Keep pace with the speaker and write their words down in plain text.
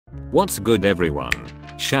What's good everyone?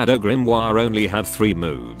 Shadow Grimoire only have 3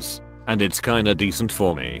 moves. And it's kinda decent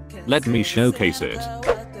for me. Let me showcase it.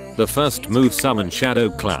 The first move summons shadow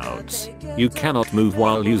clouds. You cannot move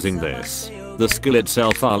while using this. The skill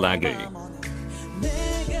itself are laggy.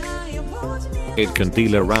 It can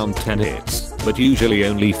deal around 10 hits, but usually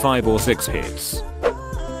only 5 or 6 hits.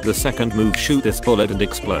 The second move shoot this bullet and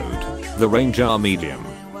explode. The range are medium.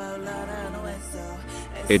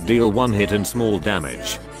 It deal 1 hit and small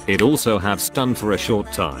damage. It also have stun for a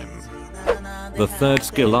short time. The third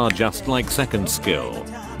skill are just like second skill,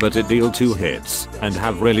 but it deal 2 hits and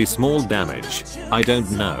have really small damage. I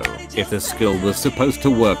don't know if the skill was supposed to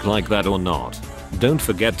work like that or not. Don't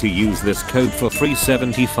forget to use this code for free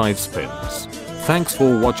 75 spins. Thanks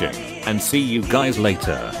for watching and see you guys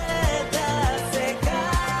later.